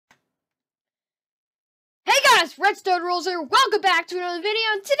guys, Redstone Rules here. Welcome back to another video.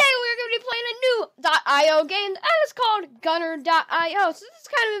 And today we're going to be playing a new .io game that is called Gunner.io. So this is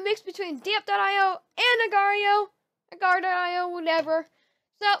kind of a mix between Damp.io and Agar.io, Agar.io, whatever.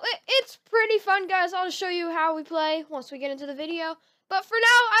 So it's pretty fun, guys. I'll just show you how we play once we get into the video. But for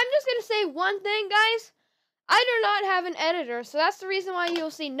now, I'm just going to say one thing, guys. I do not have an editor, so that's the reason why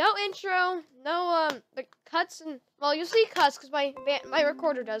you'll see no intro, no the cuts, and well, you'll see cuts because my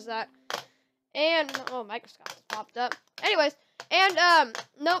recorder does that. And oh, Microsoft popped up. Anyways, and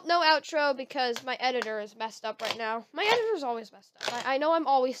no outro because my editor is messed up right now. My editor's always messed up. I know I'm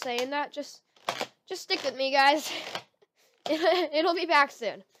always saying that. Just stick with me, guys. It'll be back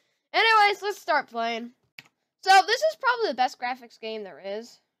soon. Anyways, let's start playing. So this is probably the best graphics game there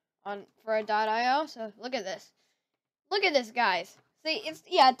is for a .io. So look at this. Look at this, guys. See, it's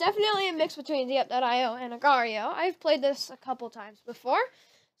definitely a mix between Damp.io and Agar.io. I've played this a couple times before.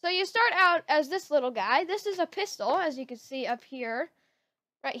 So you start out as this little guy. This is a pistol, as you can see up here.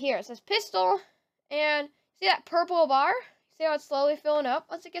 Right here. It says pistol. And see that purple bar? See how it's slowly filling up?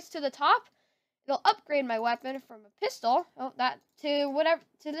 Once it gets to the top, it'll upgrade my weapon from a pistol, to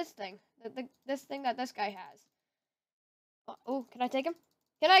this thing. This thing that this guy has. Oh, can I take him?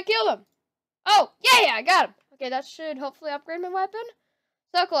 Can I kill him? Oh, yeah, I got him. Okay, that should hopefully upgrade my weapon.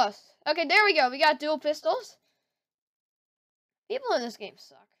 So close. Okay, there we go. We got dual pistols. People in this game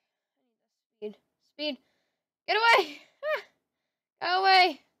suck. Speed. Get away! Go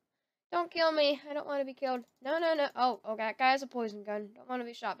away! Don't kill me. I don't want to be killed. No. Oh, that guy has a poison gun. Don't want to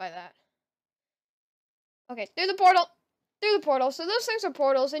be shot by that. Okay, through the portal. Through the portal. So those things are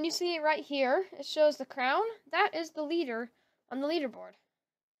portals, and you see it right here. It shows the crown. That is the leader on the leaderboard.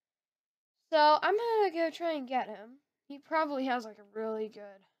 So I'm gonna go try and get him. He probably has like a really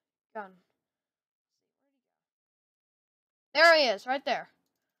good gun. There he is, right there.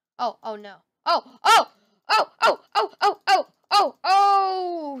 Oh no.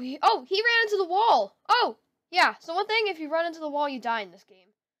 He ran into the wall. Oh, yeah. So one thing, if you run into the wall, you die in this game.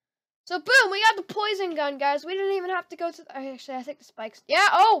 So boom, we got the poison gun, guys. We didn't even have to go to, actually, I think the spikes. Yeah,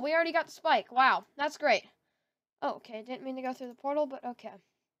 oh, we already got the spike. Wow, that's great. Oh, okay, didn't mean to go through the portal, but okay.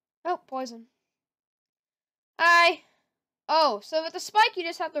 Oh, poison. Hi. Oh, so with the spike, you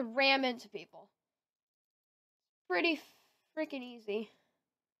just have to ram into people. Pretty freaking easy.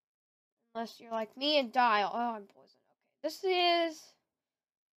 Unless you're like me and die. Oh, I'm poisoned. Okay, this is...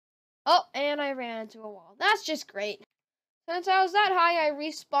 Oh, and I ran into a wall. That's just great. Since I was that high, I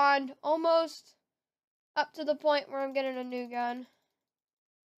respawned almost up to the point where I'm getting a new gun.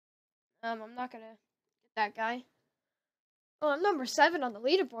 I'm not gonna get that guy. Oh, I'm number 7 on the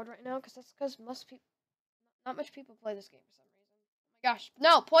leaderboard right now, because that's because not much people play this game for some reason. Oh my gosh.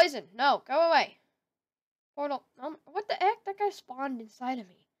 No, poison. No, go away. Portal. What the heck? That guy spawned inside of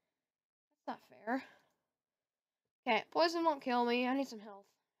me. That's not fair. Okay, poison won't kill me. I need some health.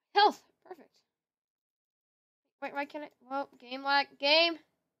 Health! Perfect. Wait, why can't I? Well, game lag. Game's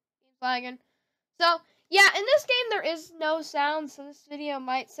lagging. So, yeah, in this game there is no sound, so this video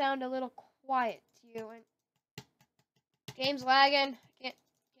might sound a little quiet to you. And game's lagging. Can't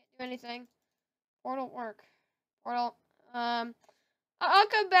do anything. Portal work. Portal. I'll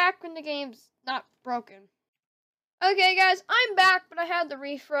come back when the game's not broken. Okay, guys, I'm back, but I had the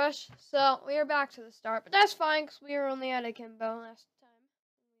refresh, so we are back to the start. But that's fine, because we were only at a Kimbo last time we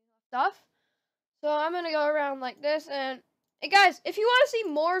left off. So I'm going to go around like this, and hey, guys, if you want to see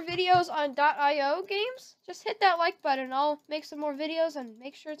more videos on .io games, just hit that like button. I'll make some more videos, and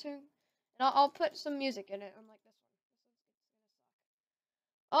make sure to, and I'll put some music in it, unlike this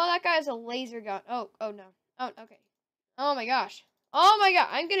one. Oh, that guy has a laser gun. Oh, no. Oh, okay. Oh, my gosh. Oh, my God.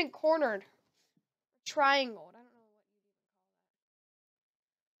 I'm getting cornered. Triangled. I don't know.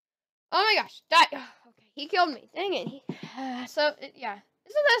 Oh my gosh, die! Okay, he killed me. Dang it. Yeah.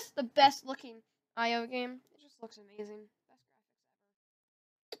 Isn't this the best looking IO game? It just looks amazing. Best graphics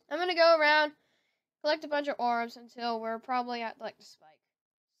ever. I'm gonna go around, collect a bunch of orbs until we're probably at like the spike.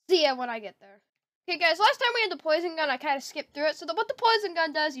 See ya when I get there. Okay, guys, last time we had the poison gun, I kind of skipped through it. So what the poison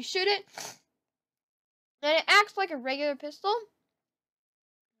gun does, you shoot it, and it acts like a regular pistol.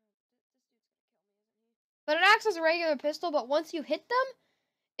 But it acts as a regular pistol, but once you hit them,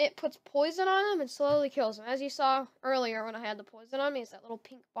 it puts poison on them and slowly kills them. As you saw earlier when I had the poison on me, it's that little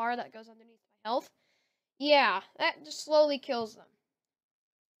pink bar that goes underneath my health. Yeah, that just slowly kills them.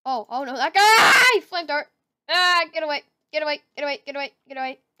 Oh no, that guy! Flame dart! Ah, get away! Get away! Get away! Get away! Get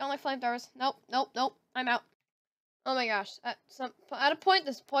away! Don't like flamethrowers. Nope. I'm out. Oh my gosh. At a point,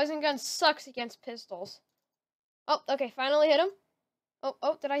 this poison gun sucks against pistols. Oh, okay, finally hit him.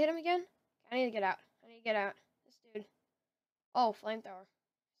 Oh, did I hit him again? I need to get out. This dude. Oh, flamethrower.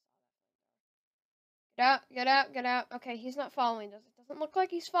 Get out, get out, get out. Okay, he's not following. Doesn't look like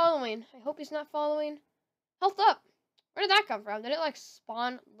he's following. I hope he's not following. Health up. Where did that come from? Did it, like,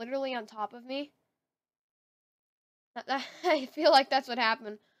 spawn literally on top of me? I feel like that's what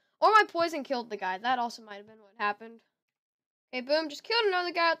happened. Or my poison killed the guy. That also might have been what happened. Okay, boom. Just killed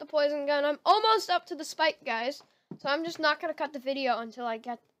another guy with the poison gun. I'm almost up to the spike, guys. So I'm just not going to cut the video until I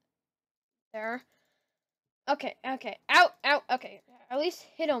get there. Okay, okay. Out, out. Okay, at least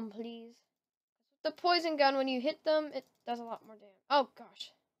hit him, please. The poison gun, when you hit them, it does a lot more damage. Oh,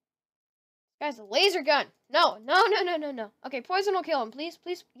 gosh. Guys, a laser gun. No, no, no, no, no, no. Okay, poison will kill him. Please,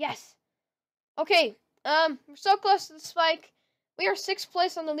 please. Yes. Okay, we're so close to the spike. We are 6th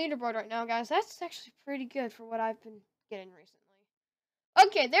place on the leaderboard right now, guys. That's actually pretty good for what I've been getting recently.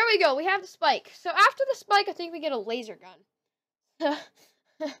 Okay, there we go. We have the spike. So after the spike, I think we get a laser gun.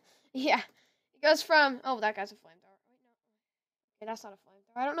 Yeah. It goes from... Oh, that guy's a flamethrower. Wait, no. Okay, that's not a flamethrower.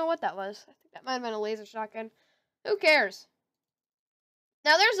 I don't know what that was. I think that might have been a laser shotgun. Who cares?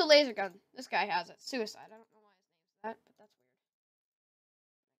 Now, there's a laser gun. This guy has it. Suicide. I don't know why his name's that, but that's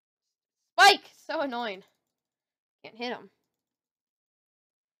weird. Spike! So annoying. Can't hit him.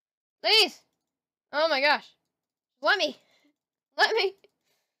 Please! Oh my gosh. Let me! Let me!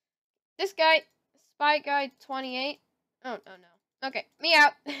 This guy, Spike Guy 28. Oh, no, no. Okay, me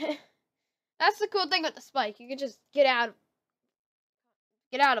out. That's the cool thing with the spike. You can just get out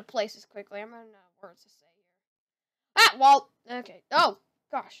of places quickly. I'm running out of words to say here. Ah, well, okay. Oh,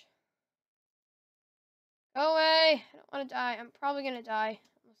 gosh. Go away. I don't want to die. I'm probably going to die.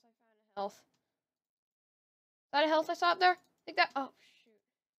 Unless I find a health. Is that a health I saw up there? I think that... Oh, shoot.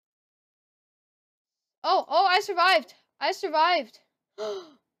 Oh, I survived. I survived.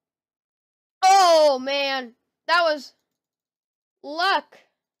 Oh, man. That was luck.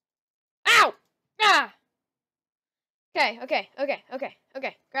 Ow! Ah! Okay.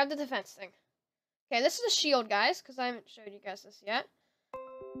 Grab the defense thing. Okay, this is a shield, guys, because I haven't showed you guys this yet.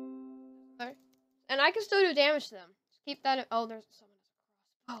 And I can still do damage to them. Just keep that in... Oh, there's someone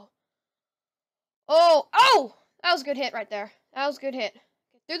else across. Oh! That was a good hit right there. That was a good hit.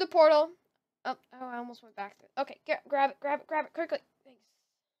 Okay, through the portal. Oh, I almost went back through. Okay, grab it quickly. Thanks.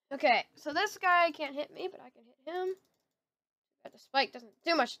 Okay, so this guy can't hit me, but I can hit him. The spike doesn't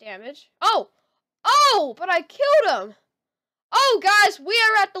do much damage. Oh, but I killed him. Oh, guys, we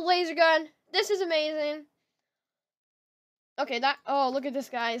are at the laser gun. This is amazing. Okay, oh, look at this,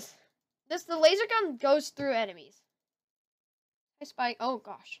 guys. The laser gun goes through enemies. Hi, Spike. Oh,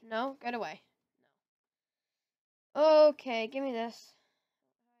 gosh. No, get away. No. Okay, give me this.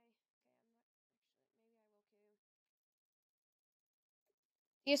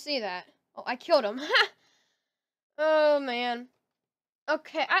 You see that? Oh, I killed him. Oh, man.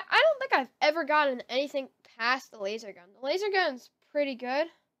 Okay, I don't think I've ever gotten anything past the laser gun. The laser gun's pretty good.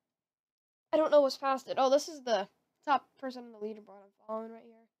 I don't know what's past it. Oh, this is the top person on the leaderboard I'm following right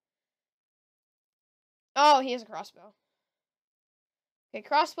here. Oh, he has a crossbow. Okay,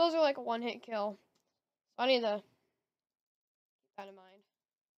 crossbows are like a one-hit kill. So I need to keep that in mind.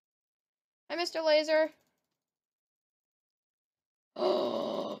 Hi, Mr. Laser.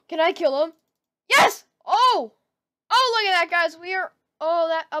 Oh, can I kill him? Yes! Oh, look at that, guys. We are... Oh,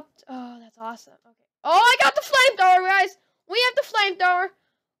 that's awesome. Okay. Oh, I got the flamethrower, guys. We have the flamethrower.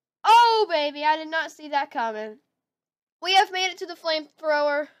 Oh, baby, I did not see that coming. We have made it to the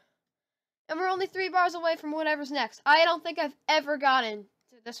flamethrower. And we're only 3 bars away from whatever's next. I don't think I've ever gotten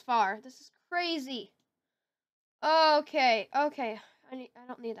to this far. This is crazy. Okay. I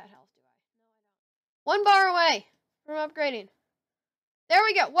don't need that health, do I? No, I don't. 1 bar away from upgrading. There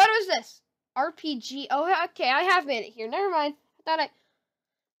we go. What was this? RPG. Oh, okay, I have made it here. Never mind. I thought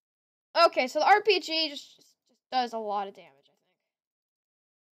Okay, so the RPG just does a lot of damage, I think.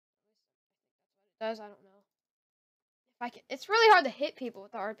 It does, I don't know. It's really hard to hit people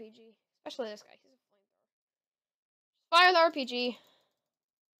with the RPG. Especially this guy. He's a flamethrower. Fire the RPG.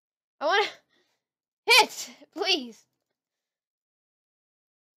 I want to hit! Please!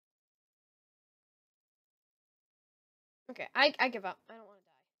 Okay, I give up. I don't want to die.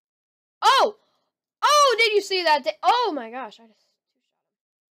 Oh, did you see that? Oh my gosh, I just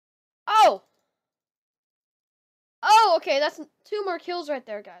two-shot him. Oh, okay, that's 2 more kills right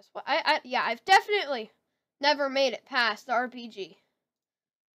there, guys. Well, yeah, I've definitely never made it past the RPG.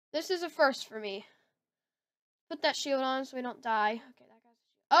 This is a first for me. Put that shield on so we don't die. Okay, that guy's...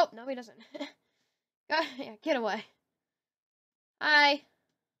 Oh, no, he doesn't. Yeah, get away. Hi.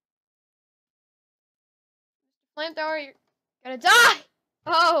 Flamethrower, you're gonna die!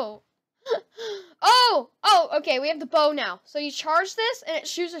 Oh. Okay, we have the bow now. So you charge this, and it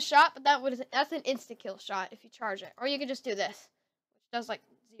shoots a shot, but that's an insta-kill shot if you charge it. Or you can just do this, which does, like,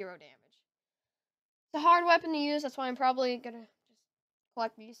 0 damage. It's a hard weapon to use. That's why I'm probably gonna just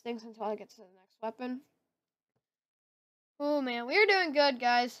collect these things until I get to the next weapon. Oh man, we're doing good,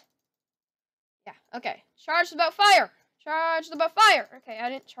 guys. Yeah, okay. Charged about fire. Charged about fire. Okay, I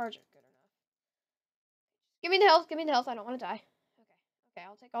didn't charge it good enough. Give me the health. Give me the health. I don't want to die. Okay,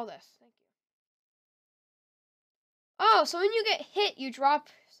 I'll take all this. Thank you. Oh, so when you get hit, you drop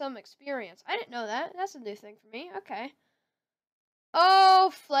some experience. I didn't know that. That's a new thing for me. Okay.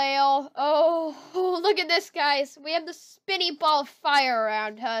 Oh, flail. Oh, look at this, guys. We have the spinny ball of fire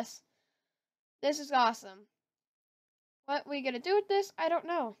around us. This is awesome. What we gonna do with this? I don't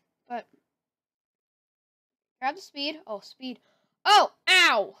know. But grab the speed. Oh, speed. Oh,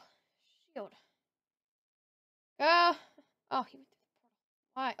 ow. Shield. Oh, he went through the portal.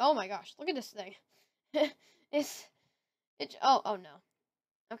 Why? Oh my gosh, look at this thing. Oh no.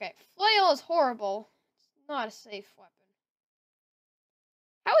 Okay, flail is horrible. It's not a safe weapon.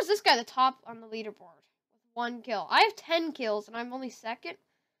 How is this guy the top on the leaderboard with 1 kill? I have 10 kills and I'm only second.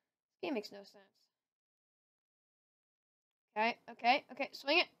 This game makes no sense. Okay.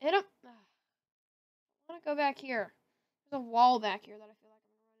 Swing it. Hit him. I want to go back here. There's a wall back here that I feel like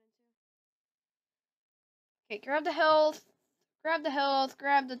I'm going to run into. Okay, grab the health.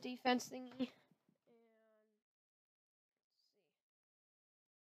 Grab the defense thingy.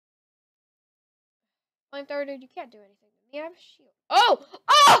 Flamethrower, dude, you can't do anything to me. I have a shield.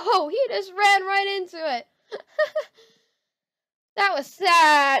 Oh! He just ran right into it. That was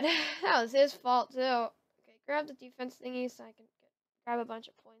sad. That was his fault, too. Okay, grab the defense thingy so I can grab a bunch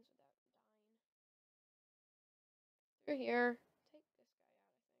of points without dying. Through here. Take this guy out,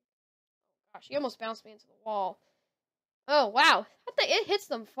 I think. Oh, gosh, he almost bounced me into the wall. Oh, wow. It hits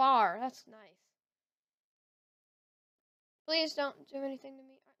them far. That's nice. Please don't do anything to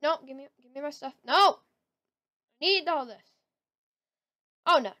me. No, give me my stuff. No! I need all this.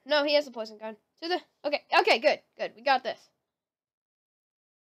 Oh, no, he has a poison gun. Okay, good. We got this.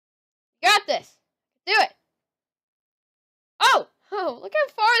 Do it. Oh, look how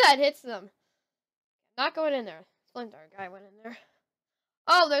far that hits them. Not going in there. Flamethrower guy went in there.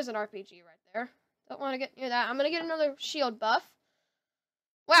 Oh, there's an RPG right there. Don't want to get near that. I'm going to get another shield buff.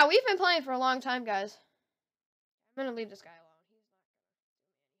 Wow, we've been playing for a long time, guys. I'm going to leave this guy alone.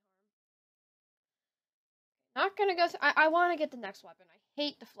 He's not going to go through. I want to get the next weapon. I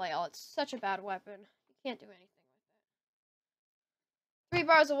hate the flail. It's such a bad weapon. You can't do anything with it. 3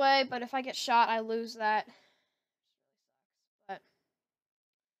 bars away, but if I get shot, I lose that. But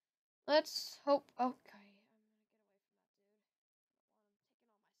let's hope. Okay, I'm gonna get away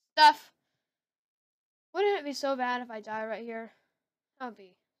from that dude. Stuff. Wouldn't it be so bad if I die right here? That would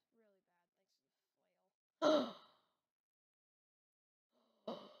be really bad.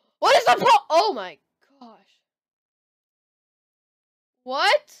 What is the Oh my gosh.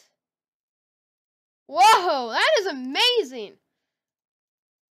 What? Whoa, that is amazing.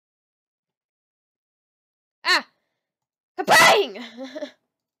 Ah. Kabang!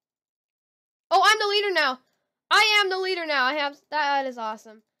 Oh, I'm the leader now. I am the leader now. That is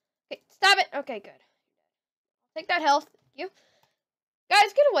awesome. Okay, stop it. Okay, good. Take that health. Thank you.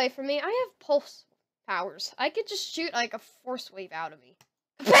 Guys, get away from me. I have pulse powers. I could just shoot like a force wave out of me.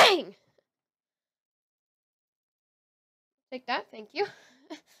 Bang! Take that. Thank you.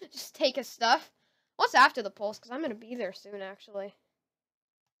 Just take his stuff. What's after the pulse? Because I'm going to be there soon, actually.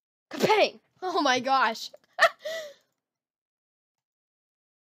 Kabang! Oh my gosh.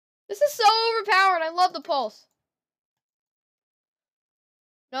 This is so overpowered. I love the pulse.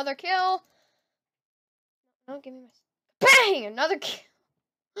 Another kill. No, give me my... Bang! Another kill.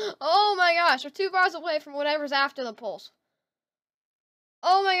 Oh my gosh. We're 2 bars away from whatever's after the pulse.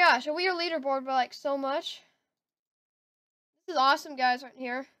 Oh my gosh. We are leaderboard by like so much. This is awesome, guys, right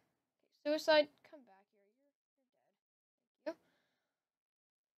here. Suicide, come back here. You're dead. Thank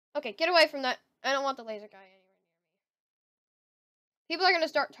you. Okay, get away from that. I don't want the laser guy anywhere near me. People are going to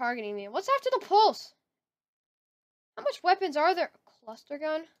start targeting me. What's after the pulse? How much weapons are there? A cluster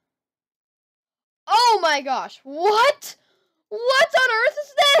gun? Oh my gosh. What? What on earth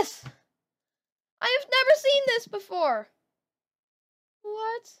is this? I have never seen this before.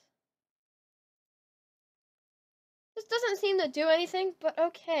 What? This doesn't seem to do anything, but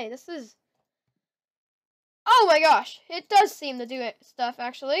okay. This is... Oh my gosh. It does seem to do stuff,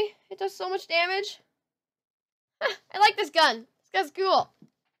 actually. It does so much damage. I like this gun. This gun's cool.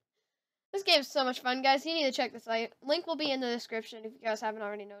 This game's so much fun, guys. You need to check this out. Link will be in the description if you guys haven't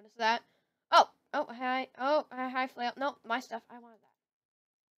already noticed that. Oh, hi. Oh, hi, flail. No, my stuff. I wanted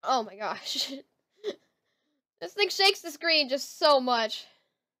that. Oh my gosh. This thing shakes the screen just so much.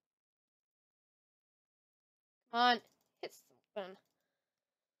 Come on. Hit something.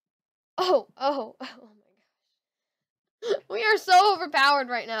 Oh my gosh. We are so overpowered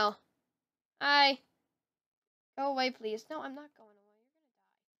right now. Hi. Go away, please. No, I'm not going away.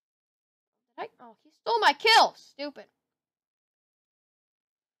 You're gonna die. Did I? Oh, he stole my kill. Stupid.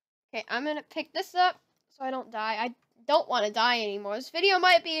 Okay, I'm gonna pick this up so I don't die. I don't want to die anymore. This video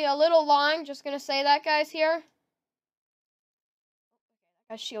might be a little long. Just gonna say that, guys, here. Okay,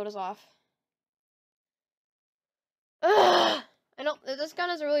 that guy's shield is off. Ugh! I don't. This gun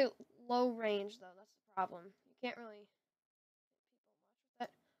is a really low range, though. That's the problem. You can't really.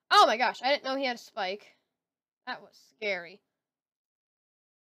 Oh my gosh! I didn't know he had a spike. That was scary.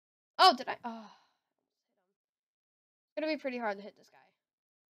 Oh, did I? Oh, it's gonna be pretty hard to hit this guy.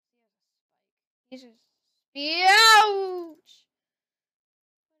 He's just. Ouch!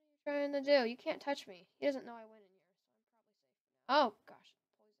 What are you trying to do? You can't touch me. He doesn't know I went in here, so I'm probably safe. Oh gosh.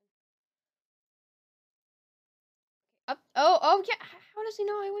 Up. Oh, yeah. How does he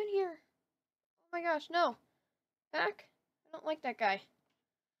know I went here? Oh my gosh, no. Back. I don't like that guy.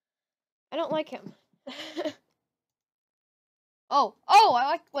 I don't like him. I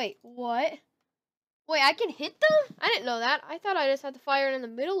like. Wait, what? Wait, I can hit them? I didn't know that. I thought I just had to fire it in the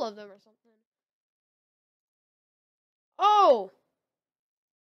middle of them or something. Oh!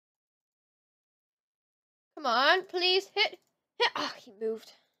 Come on, please hit. Oh, he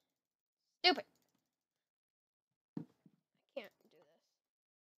moved. Stupid. I can't do this.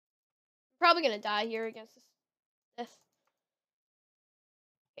 I'm probably gonna die here against this.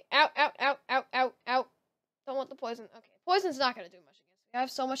 Okay, out. Don't want the poison. Okay, poison's not gonna do much against me. I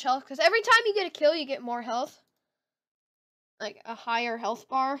have so much health because every time you get a kill, you get more health, like a higher health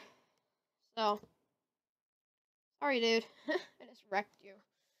bar. So, sorry, dude. I just wrecked you.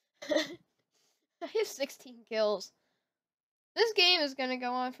 I have 16 kills. This game is gonna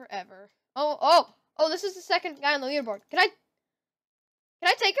go on forever. Oh! This is the second guy on the leaderboard. Can I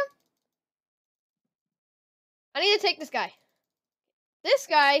take him? I need to take this guy. This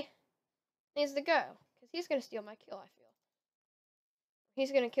guy needs to go because he's gonna steal my kill. I feel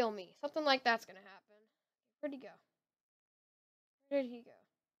he's gonna kill me. Something like that's gonna happen. Where'd he go? Where did he go?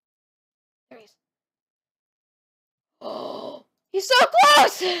 There he is. Oh, he's so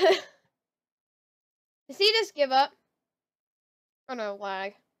close! Does he just give up? Oh no,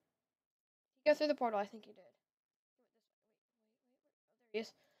 lag. He go through the portal. I think he did. There he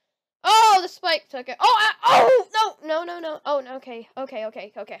is. Oh, the spike took it. Oh, no. Oh, no, okay.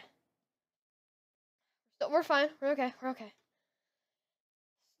 So we're fine. We're okay.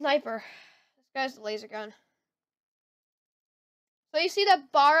 Sniper. This guy's the laser gun. So you see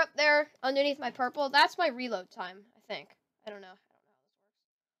that bar up there underneath my purple? That's my reload time, I think. I don't know how this works.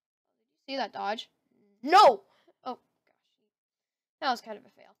 Did you see that dodge? No! Oh, gosh. That was kind of a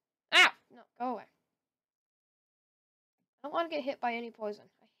fail. Ah! No, go away. I don't want to get hit by any poison.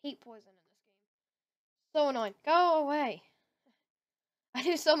 I hate poison in this game. So annoying. Go away. I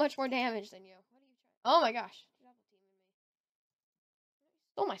do so much more damage than you. What are you trying? Oh my gosh. Double teaming me.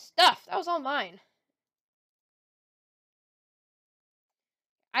 Stole my stuff. That was all mine.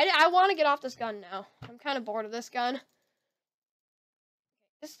 I want to get off this gun now. I'm kind of bored of this gun.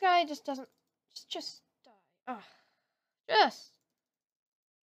 This guy just doesn't. Just die.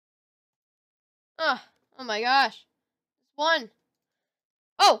 Oh my gosh. One.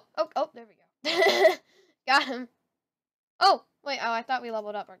 Oh, there we go. Got him. Oh, wait, I thought we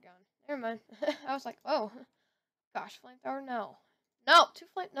leveled up our gun. Never mind. I was like, oh. Gosh, flamethrower, no. No,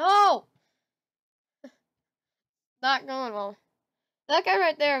 no! Not going well. That guy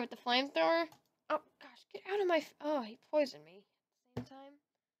right there with the flamethrower. Oh, gosh, get out of my... Oh, he poisoned me at the same time.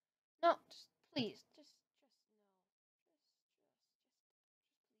 No, just please. Just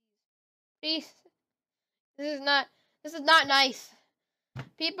no. Please. This is not nice.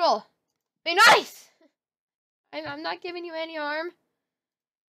 People, be nice! I'm not giving you any harm.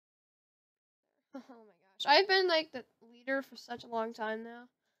 Oh my gosh. I've been like the leader for such a long time now.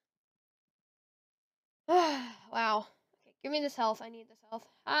 Wow. Okay, give me this health. I need this health.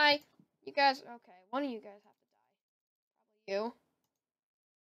 Hi. You guys, okay. One of you guys have to die. Probably you.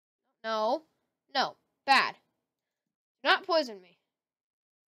 No. No. Bad. Do not poison me.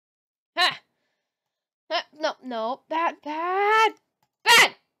 Ha! No. Bad.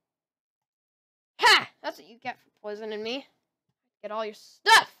 Ha! That's what you get for poisoning me. Get all your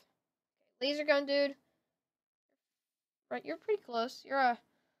stuff. Okay, laser gun, dude. Right, you're pretty close. You're a...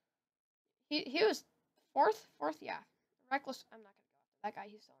 He was fourth? Yeah. Reckless. I'm not gonna go after that guy.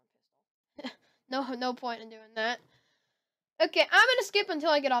 He's selling pistol. No point in doing that. Okay, I'm gonna skip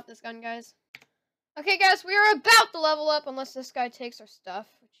until I get off this gun, guys. Okay, guys, we are about to level up unless this guy takes our stuff,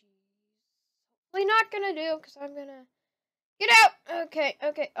 which he's probably not gonna do, because I'm gonna Get out! Okay,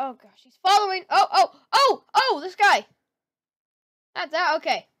 okay. Oh, gosh, he's following. Oh, this guy. That's that.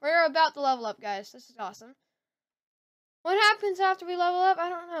 Okay, we're about to level up, guys. This is awesome. What happens after we level up? I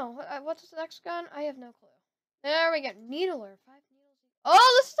don't know. What's the next gun? I have no clue. There we go. Needler. 5 needles.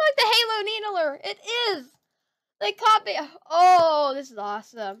 Oh, this is like the Halo Needler. It is. They copy. Oh, this is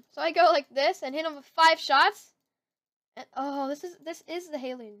awesome. So I go like this and hit him with 5 shots. And oh, this is the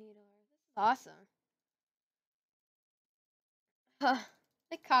Halo Needler. This is awesome.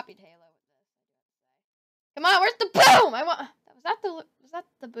 They copied Halo with this. Come on, where's the boom? Was that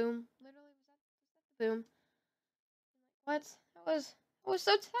the boom? Literally, was that the boom? What? That was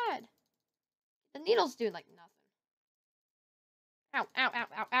so sad. The needles do like nothing. Ow, ow, ow,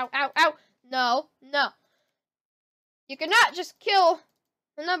 ow, ow, ow, ow. No, no. You cannot just kill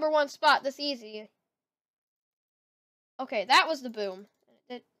the #1 spot this easy. Okay, that was the boom. It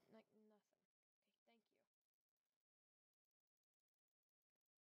did like nothing.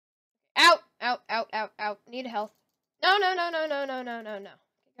 Out, out, out, out, out. Need health. No, no, no, no, no, no, no, no, no.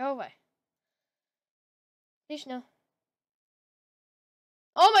 Go away. Please no.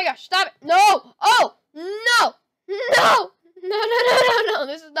 Oh my gosh, stop it. No! Oh! No! No! No, no, no, no, no.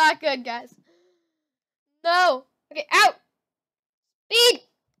 This is not good, guys. No. Okay, out. Speed.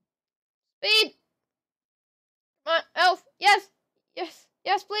 Speed. Come on, elf. Yes. Yes.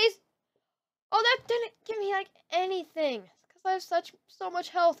 Yes, please. Oh, that didn't give me, like, anything. It's because I have so much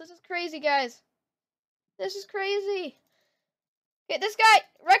health. This is crazy, guys. This is crazy. Okay, this guy.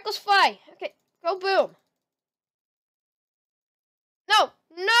 Reckless fly. Okay, go boom. No.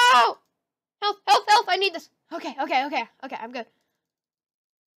 No. Health, health, health. I need this. Okay, okay, okay. Okay, I'm good.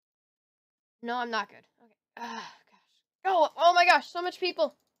 No, I'm not good. Okay. Gosh. Oh my gosh, so much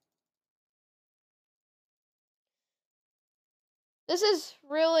people. This is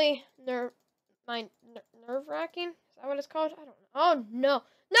really nerve-wracking. Is that what it's called? I don't know. Oh no.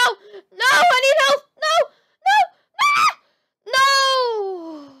 No! No! I need help! No! No!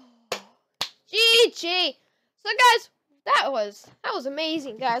 No! GG. So guys, that was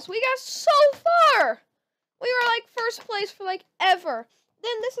amazing, guys. We got so far. We were like first place for like ever.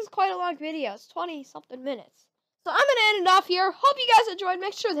 Then this is quite a long video. It's 20-something minutes. So I'm going to end it off here. Hope you guys enjoyed.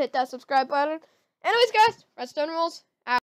 Make sure to hit that subscribe button. Anyways, guys, Redstone rules.